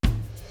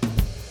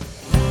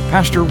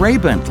Pastor Ray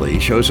Bentley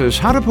shows us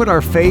how to put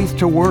our faith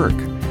to work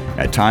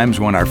at times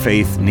when our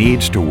faith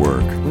needs to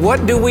work.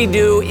 What do we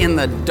do in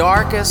the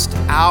darkest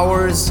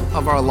hours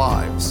of our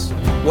lives?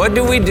 What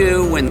do we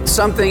do when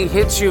something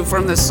hits you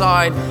from the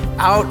side,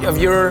 out of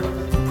your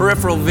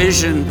peripheral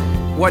vision?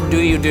 What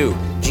do?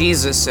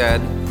 Jesus said,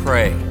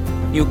 pray.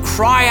 You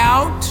cry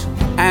out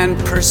and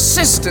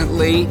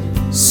persistently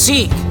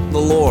seek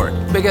the Lord,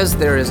 because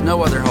there is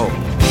no other hope.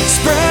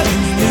 Spread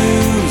the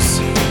news.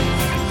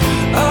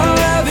 All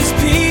of His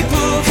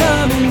people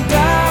coming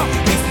down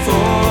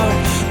before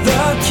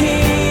the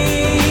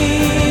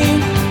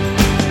King.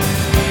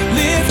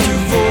 Lift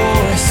your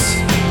voice.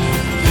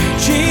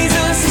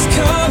 Jesus is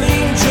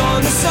coming.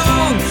 Join the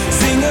song.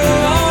 Sing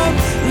along.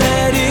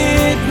 Let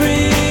it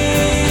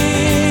ring.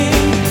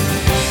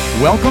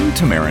 Welcome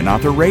to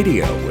Maranatha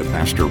Radio with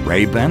Pastor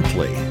Ray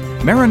Bentley.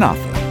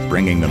 Maranatha,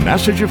 bringing the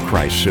message of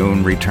Christ's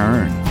soon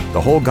return,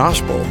 the whole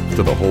gospel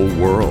to the whole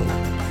world.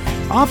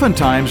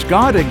 Oftentimes,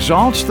 God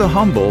exalts the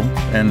humble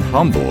and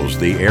humbles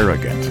the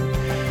arrogant.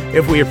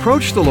 If we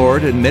approach the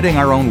Lord admitting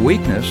our own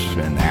weakness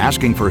and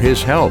asking for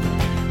His help,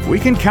 we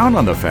can count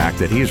on the fact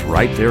that He's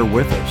right there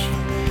with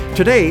us.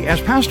 Today, as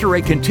Pastor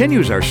Ray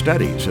continues our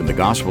studies in the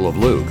Gospel of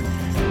Luke,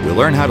 we'll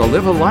learn how to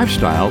live a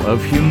lifestyle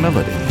of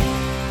humility.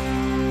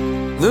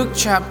 Luke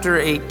chapter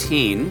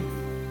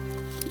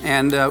 18,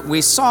 and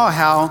we saw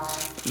how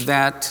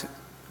that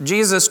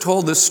Jesus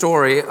told the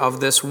story of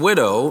this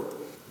widow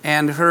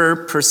and her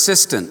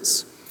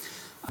persistence,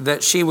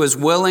 that she was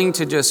willing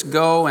to just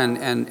go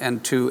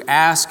and to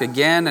ask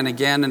again and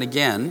again and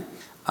again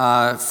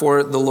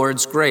for the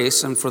Lord's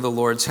grace and for the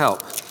Lord's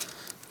help.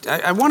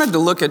 I wanted to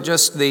look at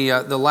just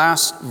the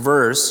last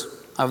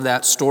verse of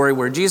that story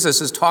where Jesus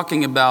is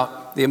talking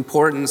about the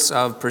importance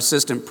of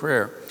persistent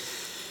prayer.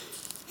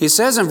 He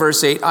says in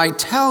verse 8, I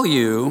tell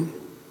you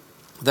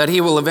that He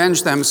will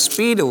avenge them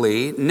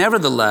speedily.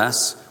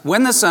 Nevertheless,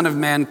 when the Son of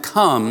Man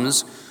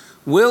comes,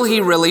 will He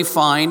really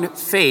find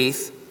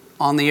faith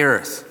on the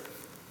earth?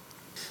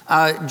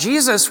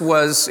 Jesus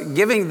was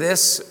giving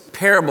this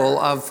parable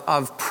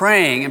of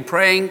praying and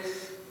praying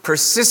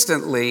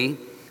persistently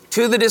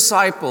to the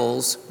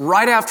disciples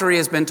right after He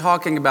has been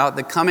talking about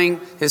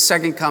His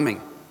second coming.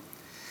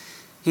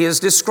 He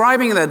is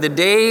describing that the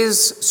days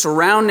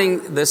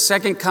surrounding the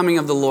second coming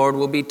of the Lord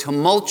will be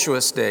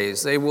tumultuous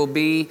days. They will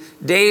be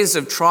days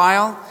of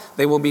trial.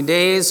 They will be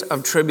days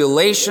of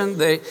tribulation.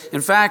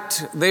 In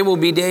fact, they will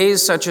be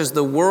days such as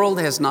the world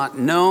has not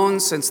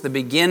known since the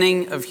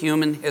beginning of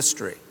human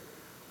history.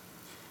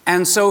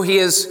 And so He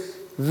is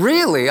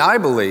really, I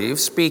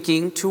believe,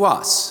 speaking to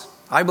us.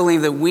 I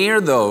believe that we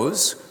are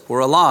those who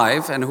are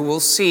alive and who will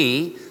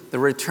see the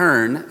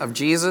return of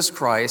Jesus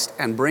Christ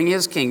and bring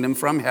His kingdom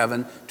from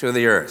heaven to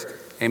the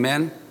earth.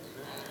 Amen?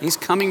 He's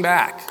coming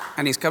back,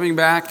 and He's coming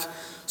back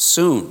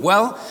soon.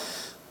 Well,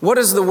 what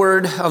is the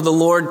word of the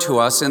Lord to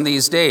us in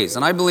these days?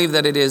 And I believe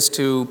that it is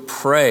to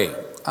pray.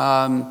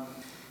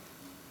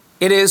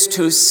 It is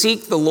to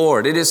seek the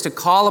Lord. It is to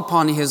call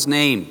upon His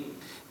name.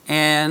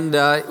 And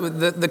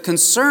the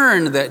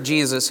concern that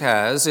Jesus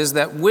has is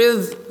that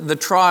with the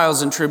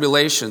trials and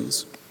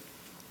tribulations,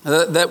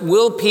 that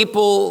will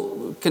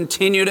people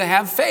continue to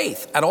have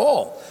faith at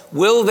all?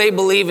 Will they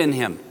believe in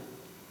Him?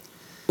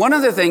 One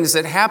of the things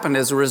that happened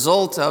as a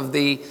result of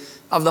the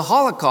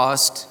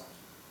Holocaust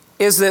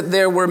is that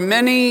there were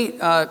many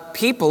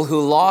people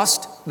who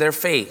lost their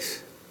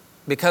faith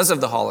because of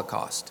the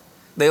Holocaust.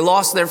 They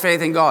lost their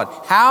faith in God.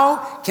 How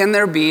can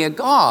there be a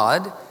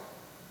God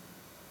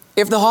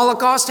if the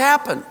Holocaust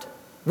happened?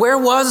 Where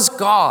was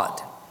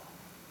God?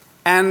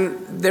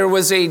 And there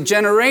was a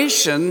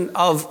generation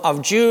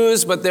of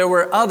Jews, but there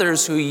were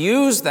others who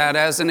used that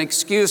as an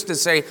excuse to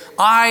say,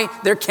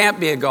 there can't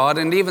be a God,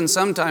 and even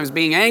sometimes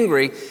being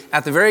angry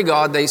at the very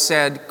God they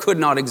said could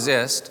not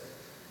exist,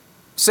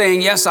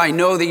 saying, yes, I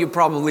know that you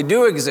probably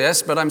do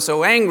exist, but I'm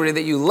so angry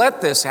that you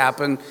let this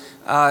happen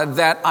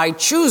that I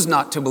choose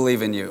not to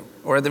believe in you,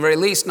 or at the very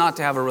least not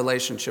to have a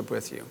relationship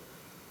with you.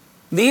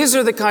 These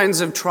are the kinds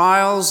of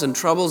trials and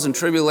troubles and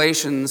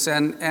tribulations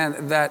and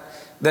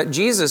that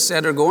Jesus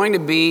said are going to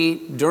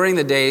be during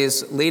the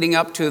days leading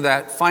up to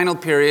that final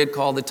period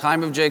called the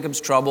time of Jacob's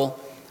trouble,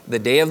 the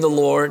day of the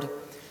Lord,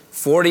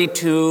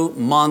 42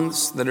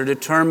 months that are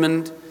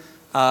determined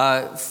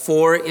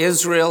for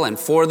Israel and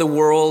for the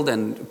world,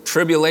 and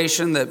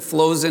tribulation that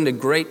flows into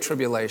great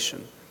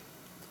tribulation.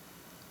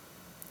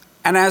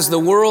 And as the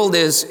world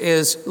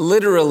is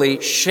literally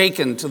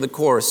shaken to the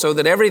core, so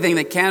that everything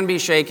that can be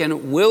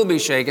shaken will be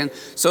shaken,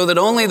 so that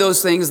only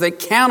those things that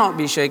cannot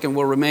be shaken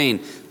will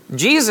remain.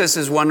 Jesus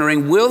is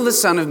wondering, will the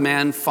Son of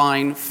Man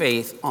find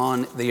faith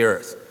on the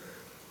earth?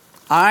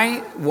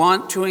 I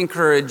want to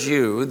encourage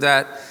you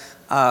that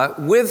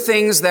with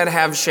things that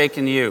have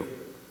shaken you,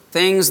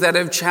 things that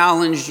have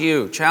challenged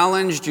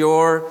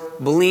your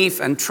belief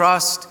and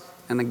trust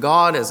in a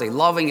God as a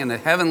loving and a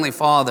heavenly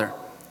Father,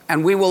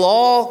 and we will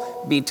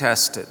all be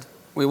tested.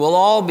 We will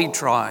all be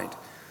tried.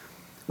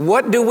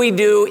 What do we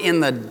do in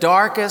the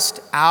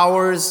darkest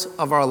hours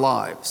of our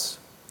lives?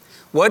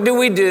 What do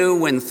we do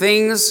when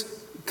things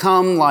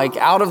come like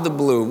out of the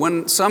blue,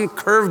 when some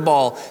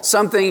curveball,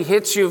 something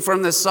hits you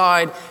from the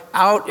side,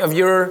 out of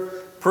your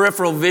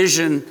peripheral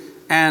vision,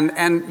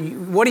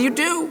 and what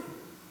do?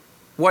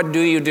 What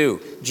do?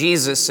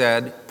 Jesus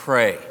said,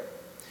 pray.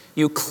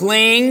 You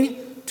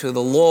cling to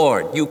the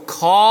Lord. You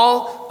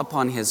call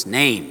upon His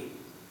name.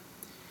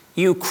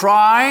 You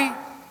cry,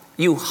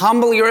 you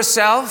humble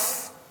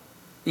yourself,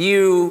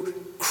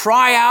 you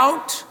cry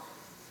out,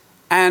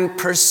 and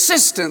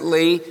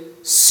persistently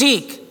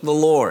seek the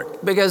Lord,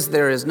 because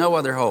there is no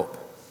other hope.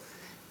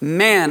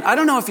 Man, I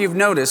don't know if you've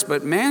noticed,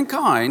 but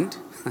mankind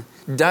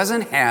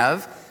doesn't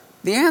have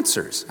the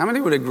answers. How many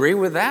would agree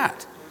with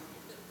that?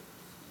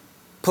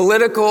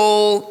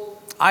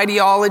 Political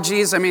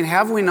ideologies,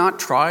 have we not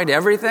tried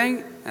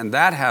everything? And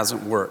that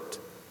hasn't worked.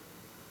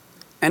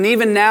 And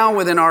even now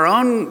within our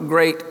own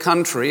great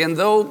country, and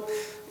though,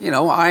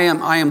 I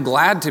am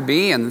glad to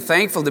be and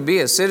thankful to be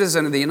a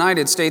citizen of the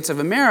United States of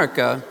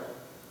America,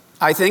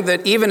 I think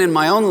that even in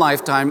my own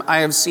lifetime, I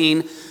have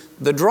seen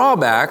the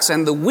drawbacks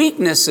and the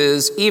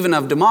weaknesses even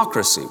of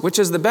democracy, which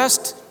is the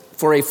best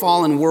for a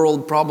fallen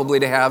world probably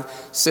to have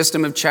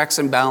system of checks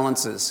and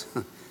balances.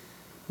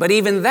 But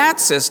even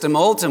that system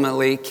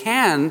ultimately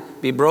can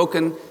be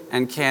broken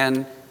and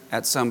can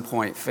at some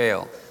point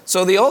fail.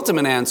 So the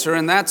ultimate answer,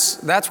 and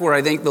that's where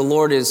I think the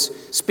Lord is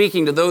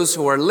speaking to those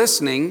who are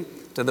listening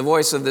to the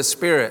voice of the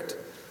Spirit.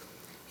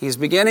 He's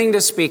beginning to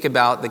speak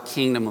about the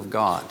kingdom of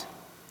God.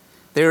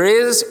 There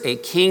is a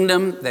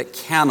kingdom that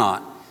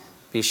cannot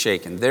be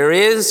shaken. There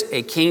is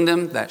a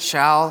kingdom that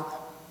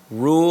shall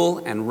rule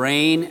and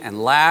reign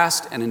and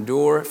last and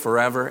endure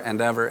forever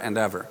and ever and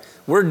ever.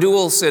 We're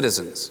dual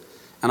citizens.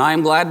 And I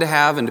am glad to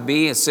have and to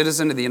be a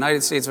citizen of the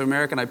United States of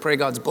America. And I pray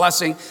God's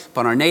blessing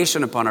upon our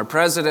nation, upon our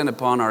president,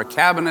 upon our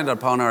cabinet,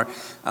 upon our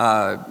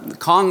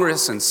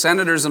Congress and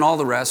senators and all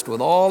the rest,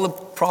 with all the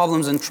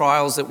problems and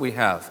trials that we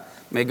have.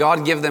 May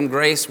God give them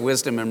grace,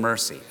 wisdom, and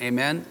mercy.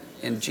 Amen?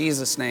 In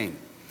Jesus' name.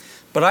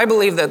 But I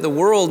believe that the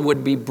world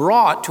would be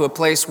brought to a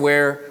place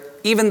where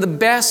even the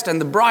best and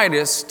the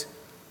brightest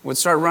would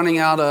start running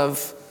out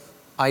of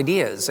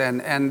ideas,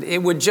 and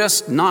it would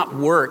just not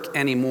work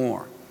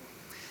anymore.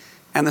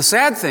 And the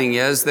sad thing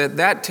is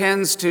that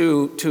tends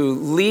to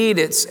lead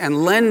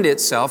and lend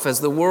itself, as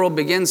the world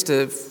begins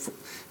to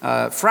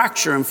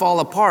fracture and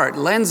fall apart,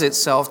 lends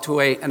itself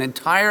to an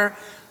entire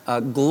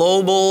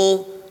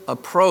global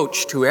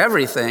approach to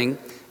everything.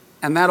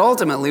 And that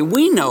ultimately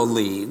we know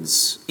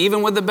leads,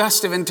 even with the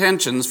best of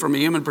intentions from a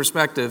human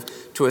perspective,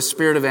 to a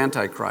spirit of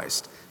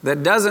Antichrist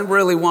that doesn't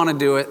really want to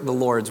do it the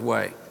Lord's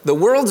way. The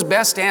world's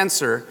best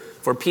answer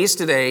for peace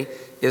today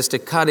is to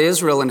cut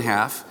Israel in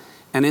half,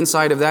 and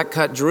inside of that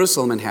cut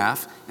Jerusalem in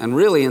half, and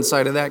really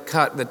inside of that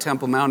cut the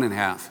Temple Mount in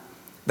half.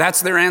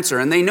 That's their answer.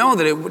 And they know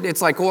that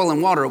it's like oil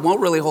and water. It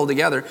won't really hold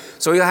together.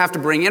 So you'll have to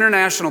bring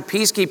international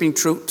peacekeeping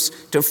troops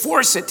to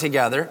force it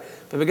together.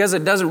 But because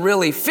it doesn't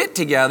really fit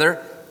together,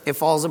 it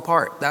falls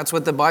apart. That's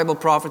what the Bible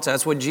prophets,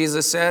 that's what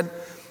Jesus said.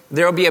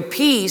 There'll be a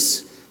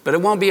peace, but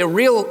it won't be a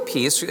real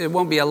peace. It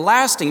won't be a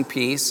lasting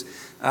peace.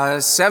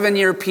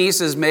 7-year peace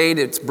is made.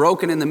 It's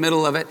broken in the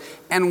middle of it.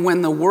 And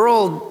when the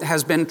world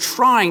has been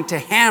trying to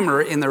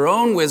hammer in their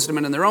own wisdom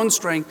and in their own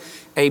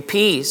strength a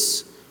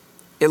peace,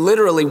 it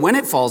literally, when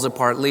it falls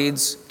apart,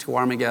 leads to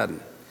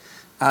Armageddon.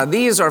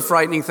 These are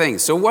frightening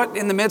things. So what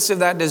in the midst of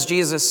that does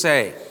Jesus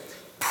say?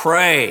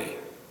 Pray,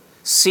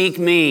 seek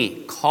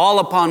me, call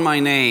upon my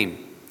name.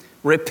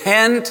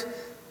 Repent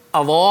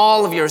of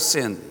all of your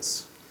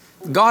sins.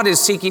 God is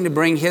seeking to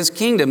bring His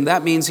kingdom.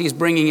 That means He's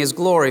bringing His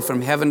glory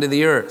from heaven to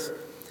the earth.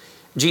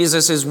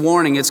 Jesus is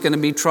warning it's going to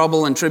be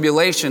trouble and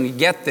tribulation. You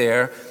get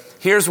there.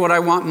 Here's what I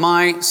want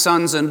my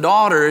sons and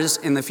daughters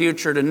in the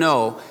future to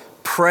know.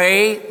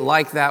 Pray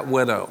like that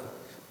widow.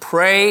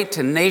 Pray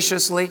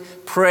tenaciously.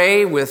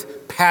 Pray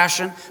with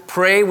passion.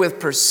 Pray with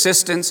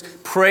persistence.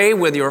 Pray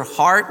with your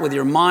heart, with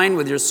your mind,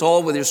 with your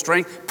soul, with your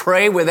strength.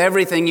 Pray with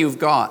everything you've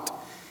got.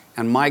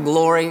 And my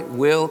glory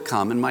will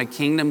come, and my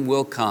kingdom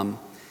will come,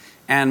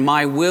 and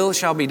my will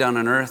shall be done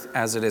on earth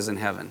as it is in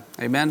heaven.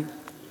 Amen?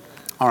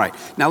 All right.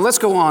 Now let's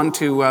go on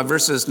to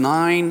verses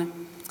 9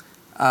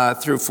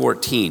 through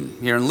 14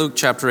 here in Luke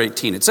chapter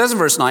 18. It says in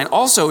verse 9,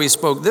 also he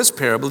spoke this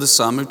parable to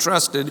some who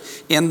trusted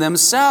in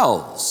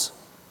themselves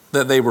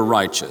that they were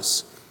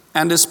righteous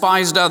and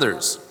despised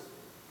others.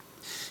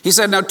 He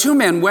said, now 2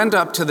 men went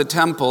up to the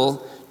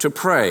temple to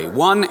pray,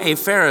 one a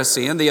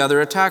Pharisee and the other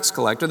a tax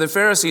collector. The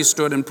Pharisee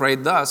stood and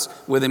prayed thus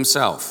with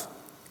himself,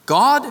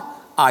 God,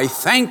 I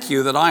thank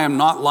you that I am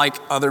not like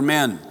other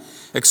men,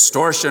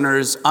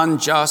 extortioners,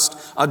 unjust,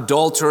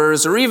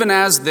 adulterers, or even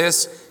as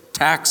this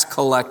tax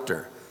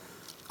collector.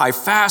 I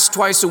fast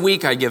twice a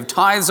week, I give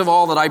tithes of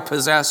all that I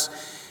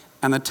possess.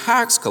 And the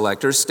tax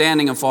collector,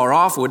 standing afar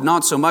off, would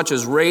not so much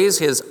as raise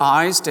his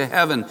eyes to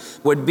heaven,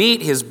 would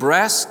beat his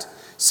breast,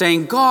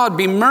 saying, God,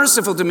 be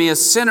merciful to me, a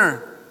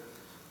sinner.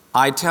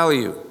 I tell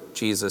you,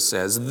 Jesus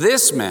says,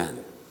 this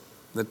man,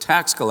 the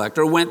tax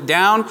collector, went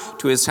down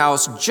to his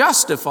house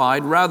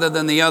justified rather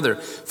than the other.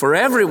 For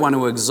everyone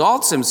who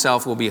exalts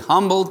himself will be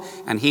humbled,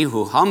 and he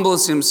who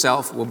humbles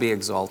himself will be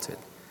exalted.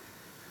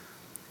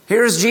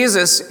 Here's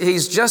Jesus.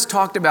 He's just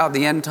talked about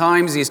the end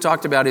times. He's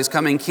talked about his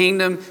coming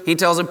kingdom. He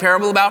tells a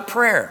parable about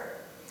prayer.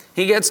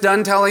 He gets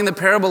done telling the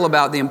parable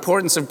about the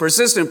importance of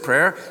persistent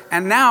prayer,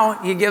 and now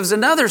he gives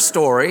another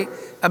story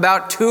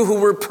about two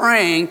who were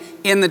praying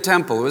in the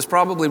temple. It was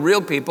probably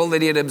real people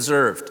that he had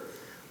observed.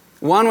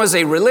 One was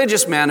a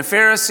religious man, a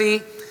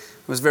Pharisee,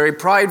 was very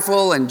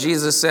prideful, and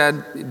Jesus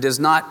said does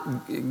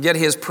not get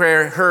his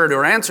prayer heard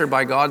or answered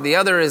by God. The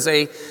other is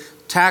a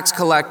tax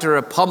collector,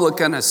 a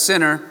publican, a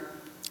sinner.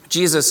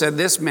 Jesus said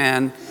this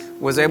man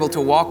was able to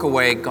walk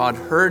away. God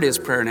heard his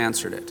prayer and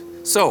answered it.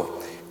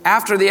 So,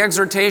 after the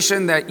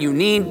exhortation that you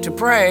need to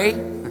pray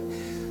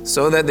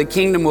so that the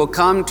kingdom will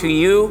come to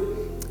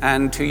you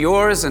and to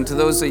yours and to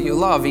those that you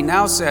love, he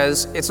now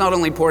says it's not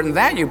only important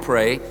that you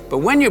pray, but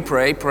when you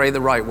pray, pray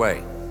the right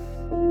way.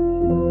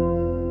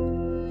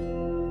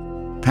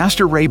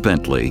 Pastor Ray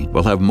Bentley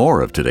will have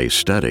more of today's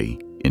study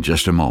in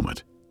just a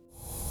moment.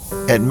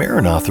 At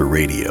Maranatha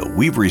Radio,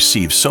 we've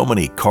received so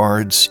many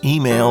cards,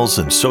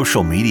 emails, and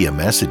social media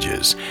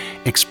messages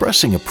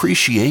expressing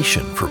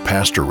appreciation for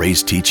Pastor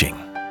Ray's teaching.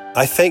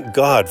 I thank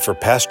God for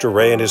Pastor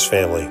Ray and his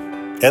family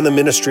and the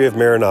ministry of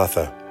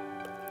Maranatha.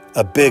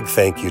 A big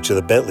thank you to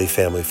the Bentley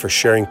family for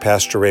sharing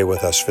Pastor Ray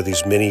with us for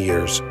these many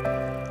years.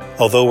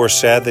 Although we're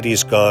sad that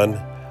he's gone,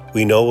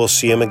 we know we'll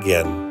see him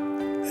again,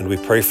 and we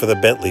pray for the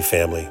Bentley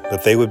family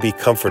that they would be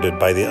comforted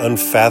by the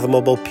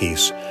unfathomable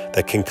peace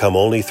that can come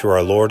only through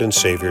our Lord and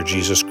Savior,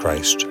 Jesus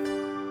Christ.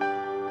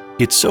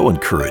 It's so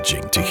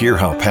encouraging to hear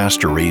how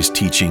Pastor Ray's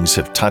teachings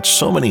have touched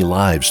so many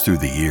lives through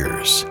the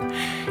years.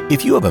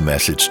 If you have a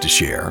message to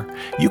share,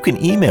 you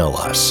can email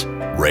us,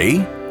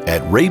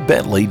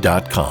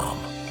 ray@raybentley.com,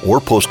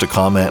 or post a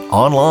comment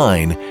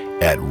online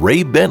at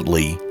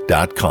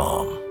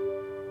raybentley.com.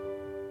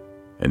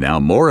 And now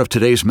more of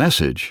today's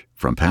message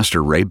from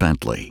Pastor Ray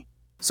Bentley.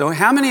 So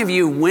how many of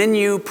you, when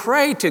you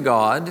pray to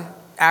God,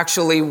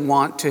 actually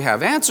want to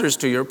have answers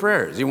to your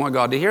prayers? You want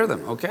God to hear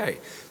them? Okay.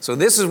 So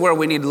this is where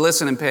we need to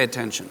listen and pay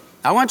attention.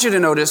 I want you to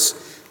notice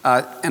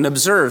and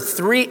observe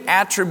three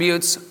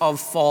attributes of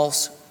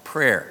false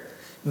prayer.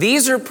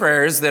 These are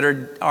prayers that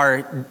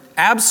are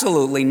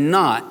absolutely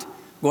not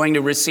going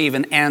to receive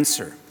an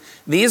answer.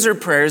 These are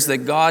prayers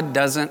that God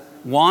doesn't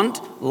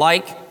want,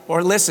 like,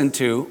 or listen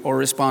to, or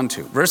respond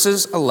to.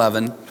 Verses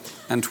 11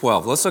 and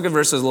 12. Let's look at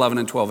verses 11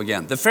 and 12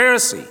 again. The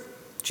Pharisee,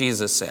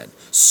 Jesus said,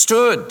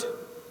 stood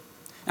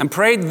and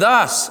prayed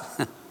thus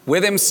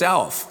with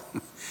himself.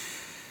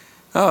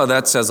 Oh,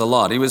 that says a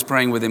lot. He was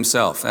praying with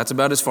himself. That's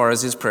about as far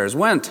as his prayers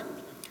went.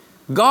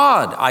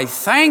 God, I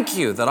thank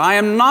you that I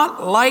am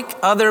not like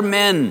other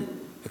men,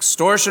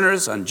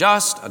 extortioners,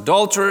 unjust,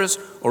 adulterers,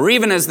 or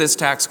even as this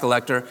tax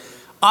collector.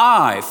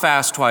 I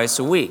fast twice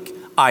a week.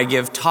 I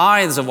give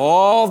tithes of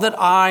all that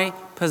I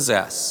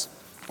possess.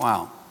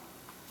 Wow.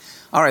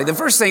 All right, the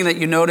first thing that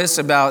you notice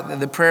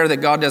about the prayer that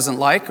God doesn't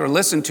like or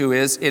listen to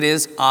is it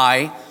is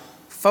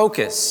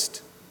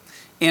I-focused.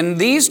 In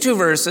these two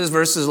verses,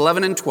 verses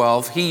 11 and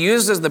 12, he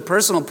uses the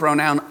personal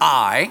pronoun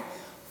I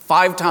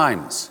 5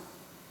 times.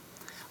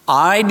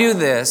 I do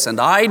this, and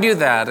I do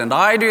that, and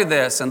I do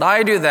this, and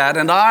I do that,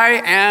 and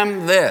I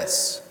am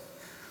this.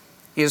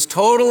 He is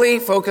totally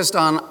focused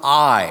on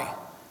I.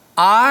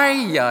 I.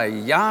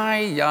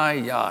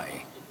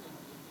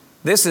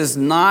 This is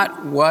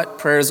not what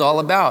prayer is all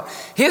about.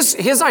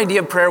 His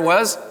idea of prayer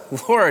was,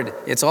 Lord,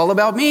 it's all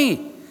about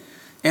me,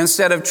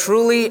 instead of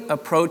truly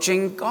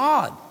approaching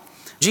God.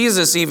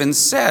 Jesus even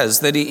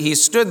says that he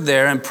stood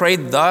there and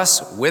prayed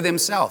thus with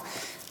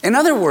himself. In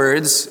other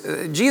words,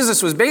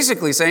 Jesus was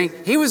basically saying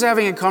he was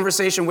having a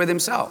conversation with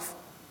himself.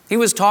 He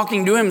was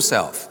talking to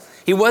himself.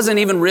 He wasn't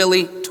even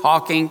really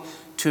talking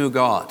to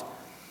God.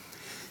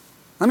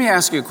 Let me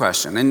ask you a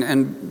question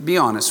and be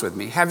honest with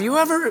me. Have you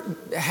ever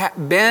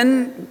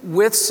been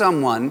with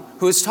someone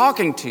who is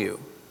talking to you,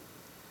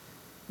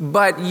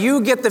 but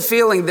you get the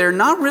feeling they're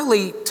not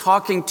really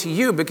talking to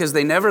you because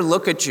they never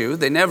look at you,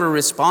 they never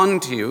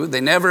respond to you,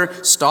 they never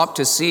stop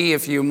to see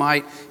if you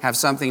might have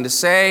something to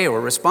say or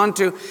respond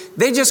to.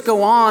 They just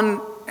go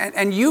on,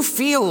 and you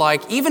feel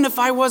like even if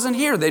I wasn't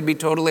here, they'd be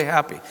totally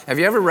happy. Have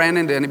you ever ran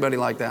into anybody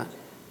like that?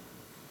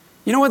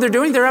 You know what they're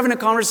doing? They're having a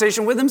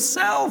conversation with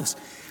themselves.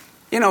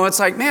 You know, it's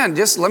like, man,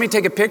 just let me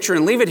take a picture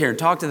and leave it here and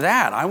talk to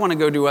that. I want to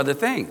go do other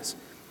things.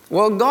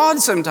 Well, God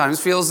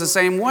sometimes feels the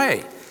same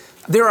way.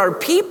 There are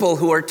people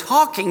who are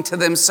talking to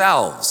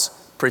themselves,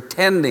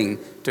 pretending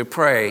to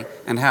pray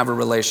and have a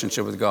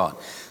relationship with God.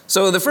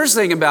 So the first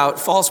thing about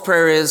false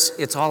prayer is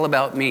it's all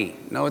about me.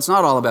 No, it's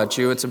not all about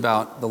you. It's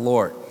about the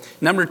Lord.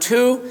 Number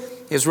 2,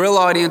 his real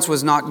audience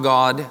was not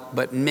God,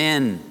 but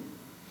men.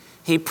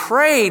 He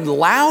prayed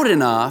loud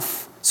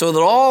enough so that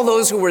all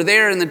those who were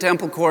there in the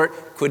temple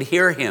court could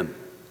hear him.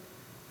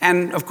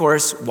 And of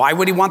course, why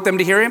would he want them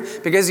to hear him?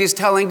 Because he's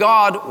telling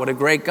God what a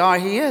great guy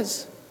he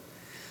is.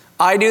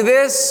 I do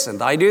this,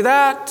 and I do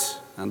that,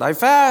 and I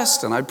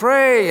fast, and I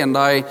pray, and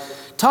I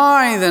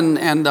tithe,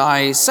 and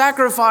I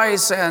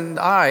sacrifice, and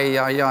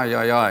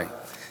I.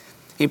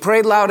 He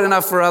prayed loud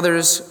enough for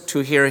others to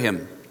hear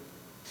him.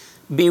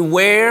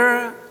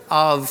 Beware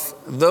of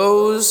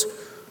those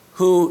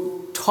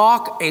who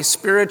talk a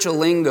spiritual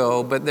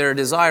lingo, but their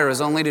desire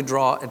is only to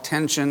draw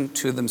attention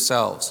to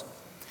themselves.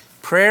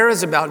 Prayer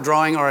is about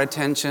drawing our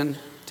attention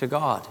to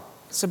God.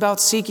 It's about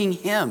seeking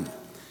Him.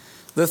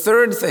 The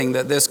third thing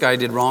that this guy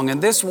did wrong,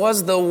 and this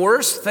was the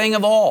worst thing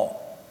of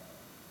all,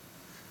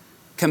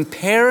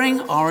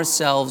 comparing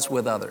ourselves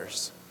with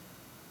others.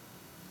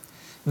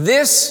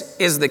 This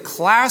is the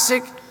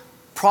classic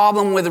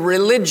problem with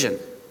religion,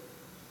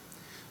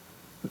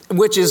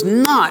 which is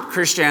not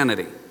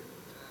Christianity.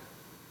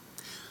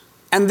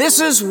 And this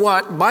is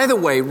what, by the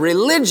way,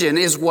 religion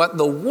is what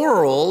the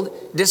world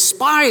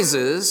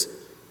despises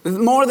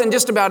more than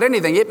just about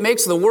anything. It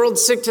makes the world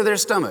sick to their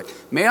stomach.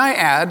 May I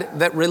add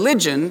that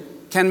religion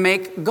can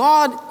make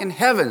God in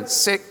heaven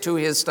sick to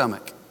His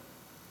stomach.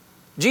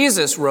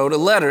 Jesus wrote a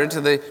letter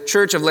to the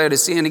church of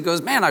Laodicea, and he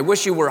goes, man, I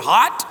wish you were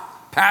hot,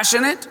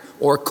 passionate,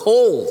 or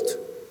cold.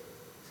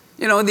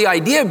 You know, the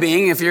idea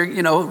being, if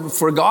you're,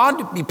 for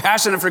God, be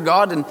passionate for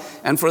God,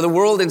 and for the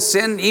world and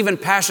sin, even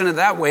passionate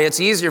that way, it's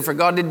easier for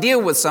God to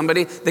deal with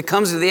somebody that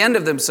comes to the end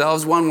of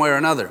themselves one way or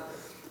another.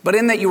 But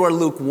in that you are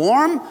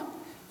lukewarm,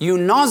 you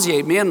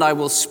nauseate me, and I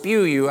will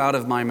spew you out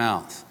of my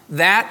mouth.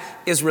 That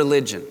is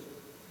religion.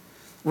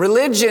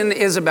 Religion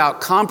is about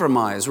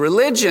compromise.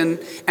 Religion,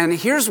 and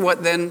here's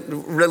what then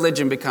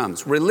religion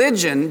becomes.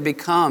 Religion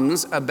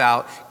becomes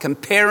about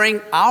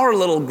comparing our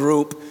little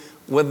group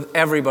with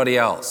everybody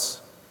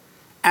else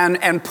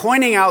and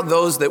pointing out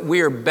those that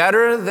we are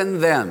better than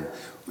them.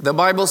 The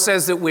Bible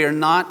says that we are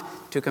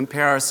not to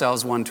compare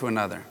ourselves one to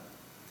another.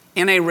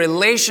 In a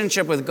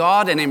relationship with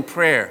God and in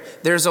prayer,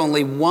 there's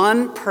only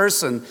one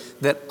person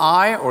that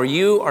I or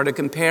you are to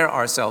compare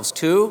ourselves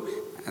to,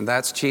 and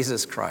that's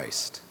Jesus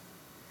Christ.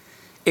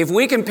 If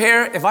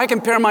I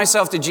compare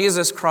myself to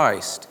Jesus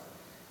Christ,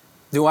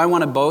 do I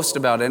want to boast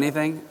about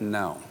anything?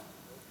 No.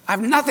 I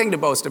have nothing to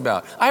boast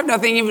about. I have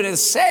nothing even to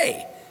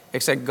say,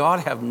 except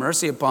God have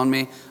mercy upon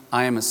me.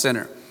 I am a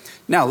sinner.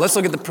 Now, let's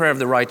look at the prayer of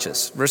the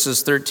righteous,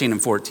 verses 13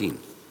 and 14.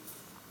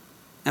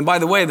 And by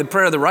the way, the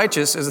prayer of the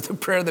righteous is the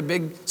prayer of the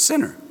big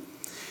sinner.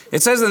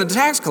 It says that the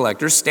tax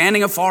collector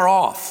standing afar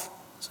off.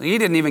 So he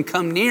didn't even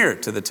come near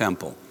to the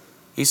temple.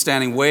 He's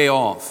standing way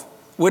off.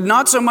 Would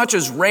not so much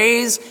as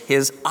raise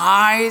his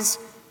eyes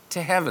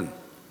to heaven.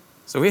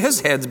 So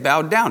his head's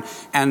bowed down,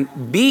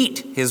 and beat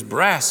his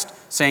breast,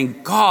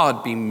 saying,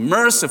 God, be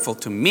merciful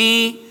to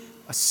me,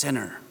 a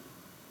sinner.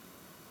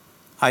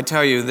 I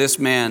tell you, this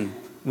man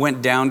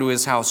went down to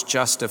his house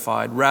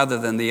justified rather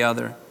than the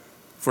other.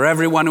 For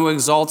everyone who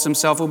exalts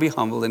himself will be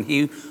humbled, and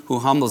he who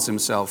humbles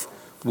himself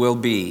will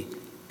be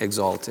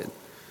exalted.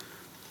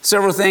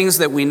 Several things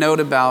that we note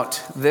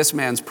about this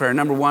man's prayer.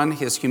 Number one,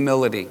 his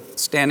humility,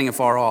 standing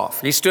afar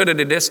off. He stood at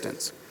a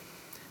distance.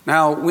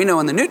 Now, we know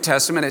in the New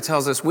Testament it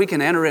tells us we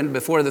can enter in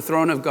before the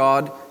throne of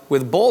God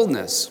with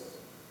boldness.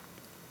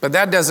 But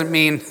that doesn't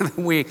mean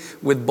we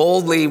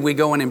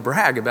go in and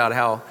brag about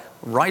how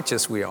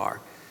righteous we are.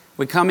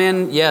 We come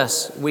in,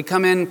 yes, we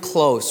come in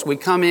close, we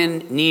come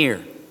in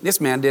near.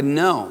 This man didn't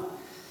know.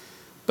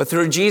 But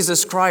through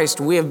Jesus Christ,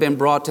 we have been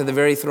brought to the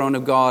very throne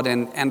of God,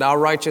 and our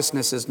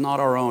righteousness is not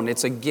our own.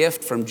 It's a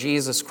gift from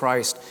Jesus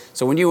Christ.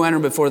 So when you enter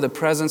before the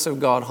presence of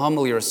God,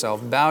 humble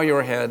yourself, bow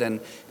your head,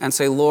 and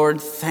say, Lord,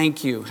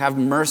 thank you. Have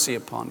mercy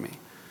upon me.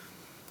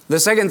 The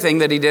second thing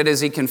that he did is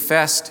he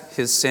confessed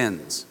his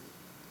sins.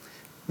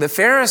 The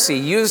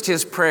Pharisee used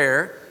his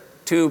prayer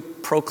to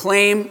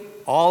proclaim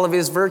all of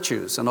his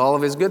virtues and all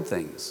of his good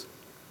things.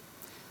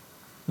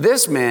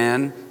 This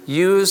man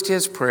used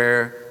his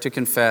prayer to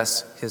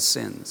confess his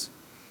sins.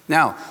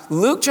 Now,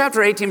 Luke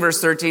chapter 18,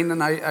 verse 13,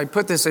 and I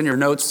put this in your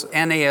notes,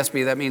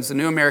 NASB, that means the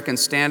New American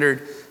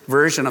Standard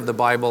Version of the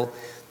Bible,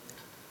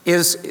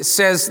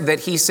 says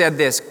that he said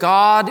this,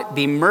 God,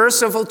 be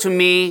merciful to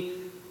me,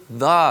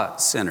 the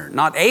sinner.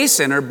 Not a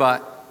sinner,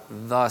 but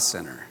the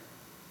sinner.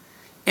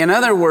 In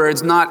other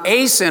words, not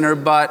a sinner,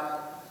 but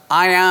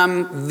I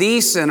am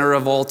the sinner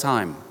of all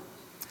time.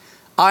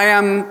 I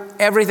am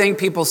everything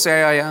people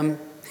say I am.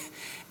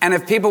 And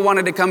if people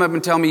wanted to come up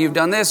and tell me you've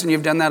done this and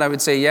you've done that, I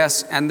would say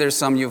yes, and there's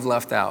some you've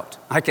left out.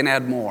 I can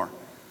add more.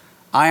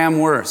 I am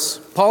worse.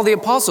 Paul the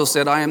Apostle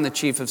said, I am the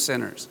chief of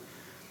sinners.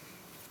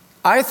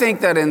 I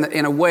think that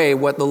in a way,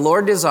 what the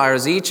Lord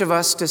desires each of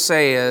us to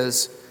say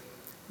is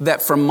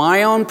that from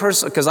my own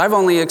because I've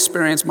only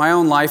experienced my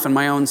own life and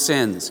my own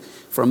sins.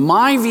 From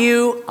my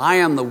view, I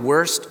am the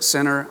worst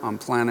sinner on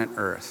planet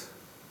Earth.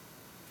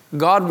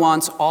 God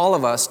wants all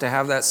of us to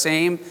have that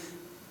same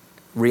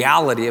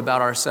reality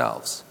about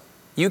ourselves.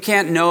 You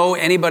can't know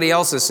anybody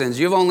else's sins.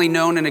 You've only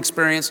known and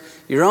experienced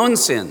your own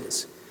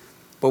sins.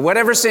 But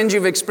whatever sins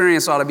you've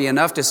experienced ought to be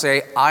enough to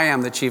say, I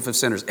am the chief of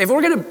sinners. If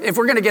we're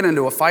gonna get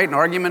into a fight and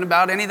argument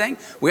about anything,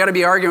 we got to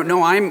be arguing,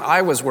 no,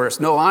 I was worse.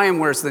 No, I am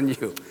worse than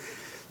you.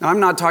 Now, I'm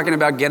not talking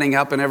about getting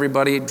up and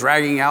everybody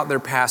dragging out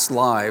their past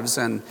lives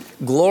and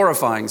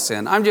glorifying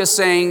sin. I'm just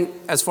saying,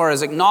 as far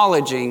as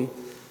acknowledging,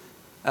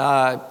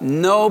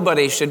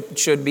 nobody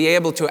should be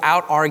able to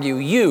out-argue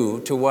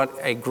you to what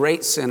a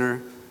great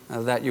sinner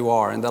that you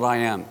are and that I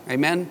am.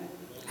 Amen?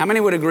 How many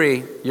would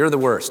agree you're the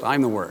worst?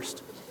 I'm the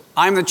worst.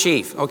 I'm the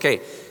chief. Okay,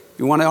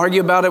 you want to argue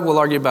about it, we'll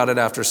argue about it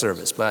after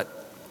service,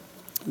 but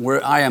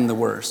I am the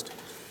worst.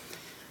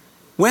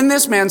 When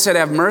this man said,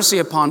 "Have mercy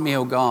upon me,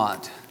 O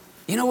God,"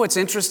 you know what's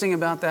interesting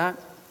about that?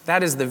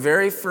 That is the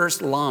very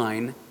first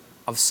line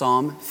of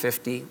Psalm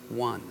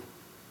 51.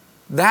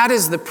 That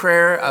is the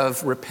prayer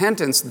of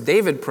repentance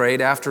David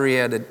prayed after he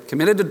had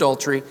committed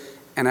adultery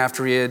and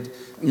after he had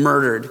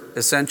murdered,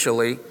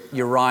 essentially,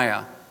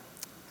 Uriah.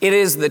 It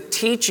is the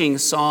teaching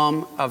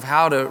psalm of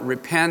how to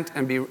repent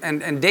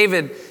and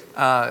David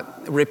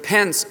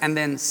repents and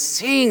then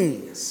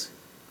sings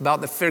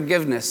about the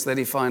forgiveness that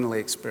he finally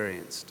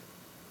experienced.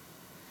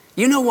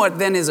 You know what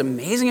then is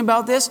amazing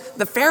about this?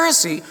 The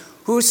Pharisee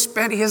who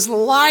spent his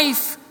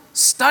life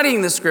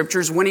studying the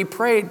scriptures, when he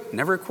prayed,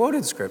 never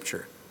quoted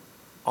scripture.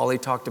 All he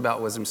talked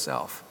about was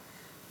himself.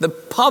 The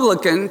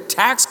publican,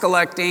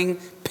 tax-collecting,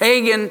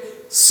 pagan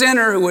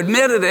sinner who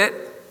admitted it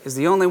is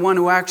the only one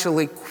who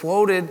actually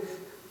quoted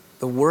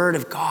the Word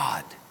of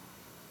God.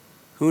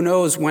 Who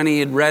knows when he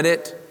had read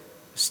it,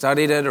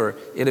 studied it, or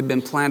it had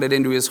been planted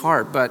into his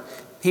heart, but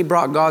he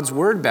brought God's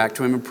Word back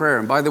to him in prayer.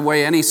 And by the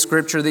way, any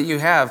scripture that you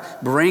have,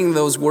 bring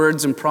those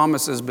words and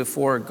promises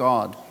before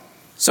God.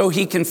 So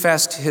he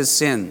confessed his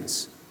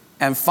sins.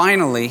 And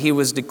finally, he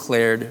was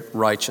declared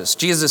righteous.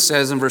 Jesus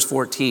says in verse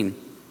 14,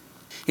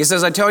 he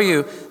says, "I tell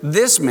you,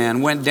 this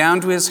man went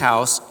down to his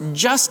house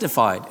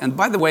justified." And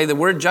by the way, the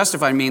word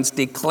justified means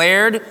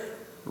declared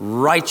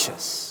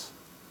righteous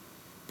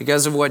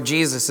because of what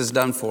Jesus has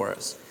done for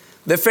us.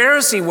 The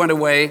Pharisee went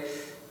away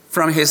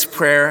from his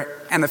prayer,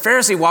 and the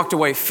Pharisee walked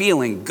away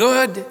feeling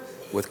good,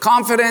 with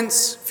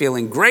confidence,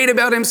 feeling great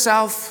about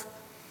himself.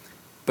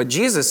 But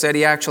Jesus said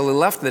he actually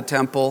left the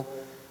temple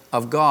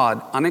of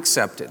God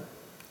unaccepted,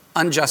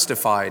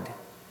 unjustified,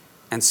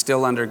 and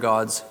still under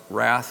God's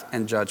wrath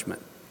and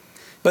judgment.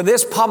 But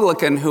this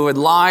publican who had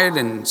lied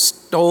and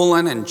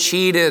stolen and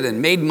cheated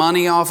and made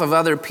money off of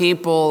other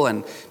people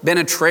and been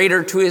a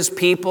traitor to his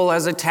people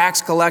as a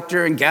tax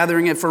collector and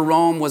gathering it for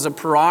Rome, was a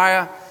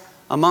pariah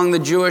among the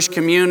Jewish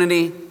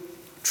community,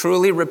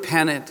 truly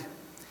repented,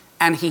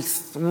 and he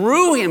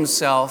threw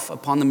himself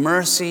upon the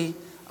mercy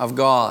of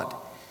God.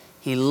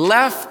 He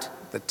left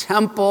the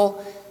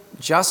temple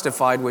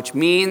justified, which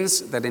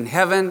means that in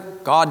heaven,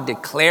 God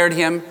declared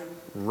him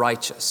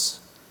righteous.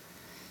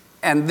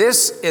 And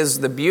this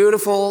is the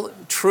beautiful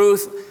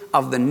truth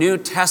of the New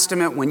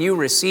Testament. When you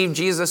receive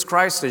Jesus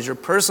Christ as your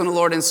personal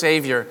Lord and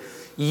Savior,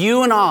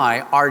 you and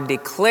I are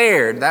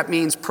declared, that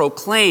means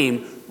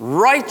proclaimed,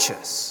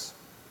 righteous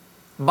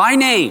by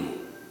name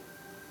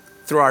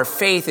through our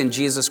faith in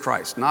Jesus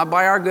Christ, not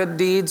by our good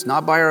deeds,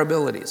 not by our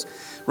abilities.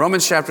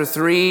 Romans chapter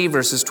 3,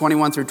 verses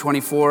 21 through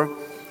 24.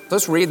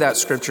 Let's read that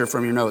scripture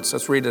from your notes.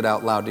 Let's read it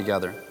out loud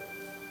together.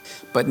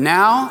 "But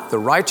now the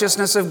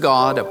righteousness of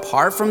God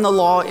apart from the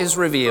law is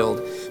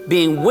revealed,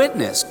 being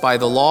witnessed by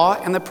the law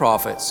and the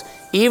prophets,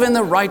 even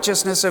the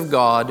righteousness of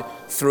God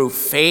through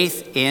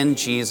faith in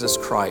Jesus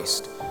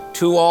Christ,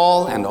 to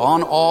all and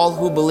on all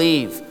who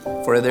believe.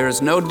 For there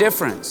is no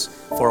difference,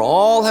 for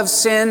all have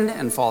sinned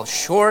and fall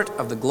short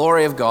of the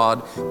glory of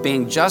God,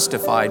 being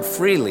justified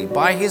freely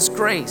by His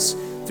grace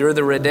through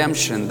the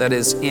redemption that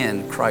is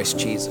in Christ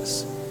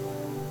Jesus."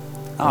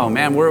 Oh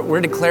man,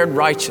 we're declared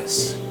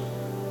righteous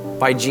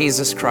by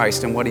Jesus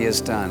Christ and what He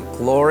has done.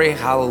 Glory,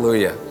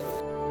 hallelujah.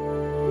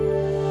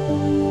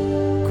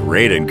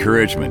 Great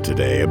encouragement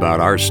today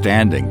about our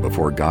standing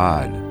before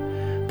God.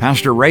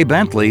 Pastor Ray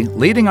Bentley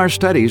leading our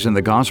studies in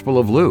the Gospel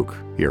of Luke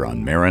here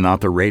on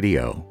Maranatha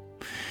Radio.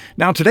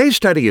 Now today's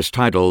study is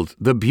titled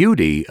The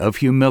Beauty of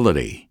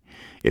Humility.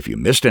 If you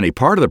missed any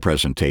part of the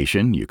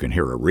presentation, you can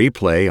hear a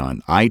replay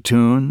on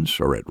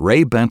iTunes or at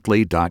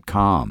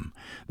raybentley.com.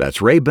 That's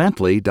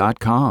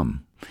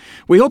raybentley.com.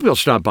 We hope you'll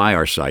stop by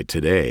our site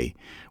today.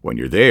 When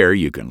you're there,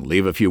 you can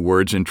leave a few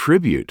words in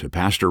tribute to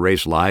Pastor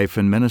Ray's life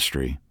and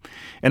ministry.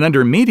 And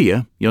under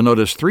Media, you'll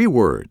notice 3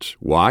 words: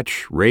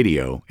 Watch,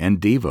 Radio, and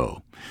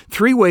Devo.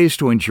 3 ways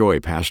to enjoy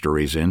Pastor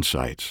Ray's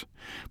insights.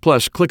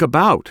 Plus, click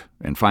About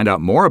and find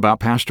out more about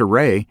Pastor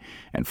Ray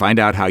and find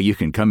out how you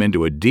can come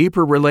into a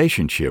deeper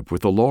relationship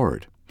with the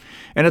Lord.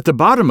 And at the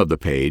bottom of the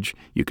page,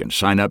 you can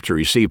sign up to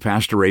receive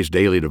Pastor Ray's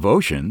daily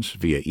devotions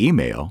via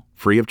email,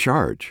 free of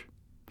charge.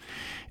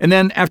 And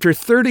then, after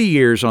 30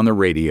 years on the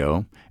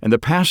radio and the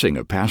passing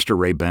of Pastor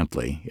Ray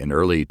Bentley in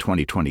early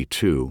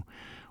 2022,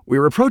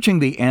 we're approaching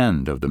the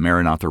end of the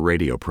Maranatha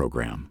radio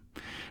program.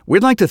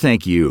 We'd like to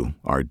thank you,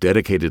 our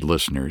dedicated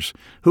listeners,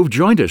 who've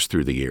joined us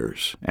through the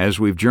years as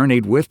we've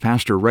journeyed with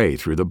Pastor Ray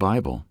through the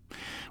Bible.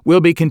 We'll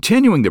be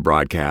continuing the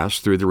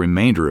broadcast through the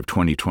remainder of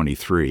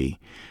 2023,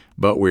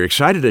 but we're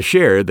excited to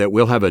share that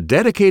we'll have a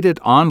dedicated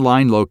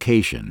online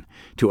location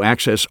to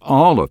access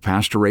all of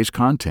Pastor Ray's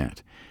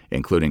content,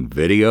 including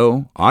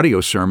video, audio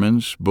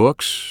sermons,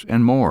 books,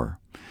 and more.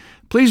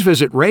 Please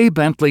visit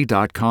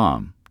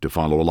raybentley.com to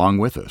follow along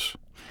with us.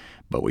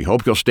 But we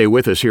hope you'll stay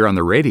with us here on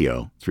the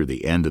radio through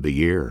the end of the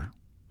year.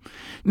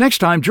 Next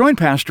time, join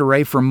Pastor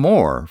Ray for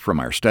more from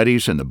our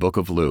studies in the book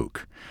of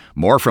Luke.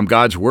 More from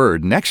God's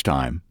Word next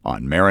time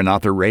on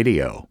Maranatha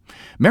Radio.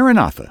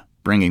 Maranatha,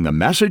 bringing the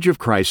message of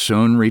Christ's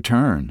soon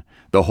return,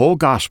 the whole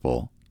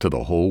gospel to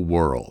the whole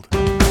world.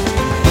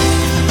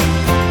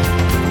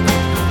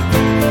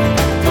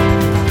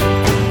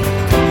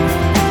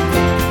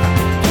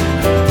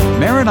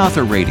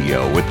 Maranatha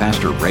Radio with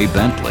Pastor Ray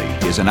Bentley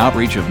is an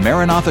outreach of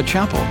Maranatha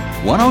Chapel,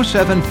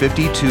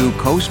 10752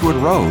 Coastwood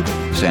Road,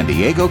 San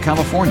Diego,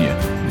 California,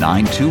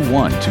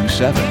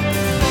 92127.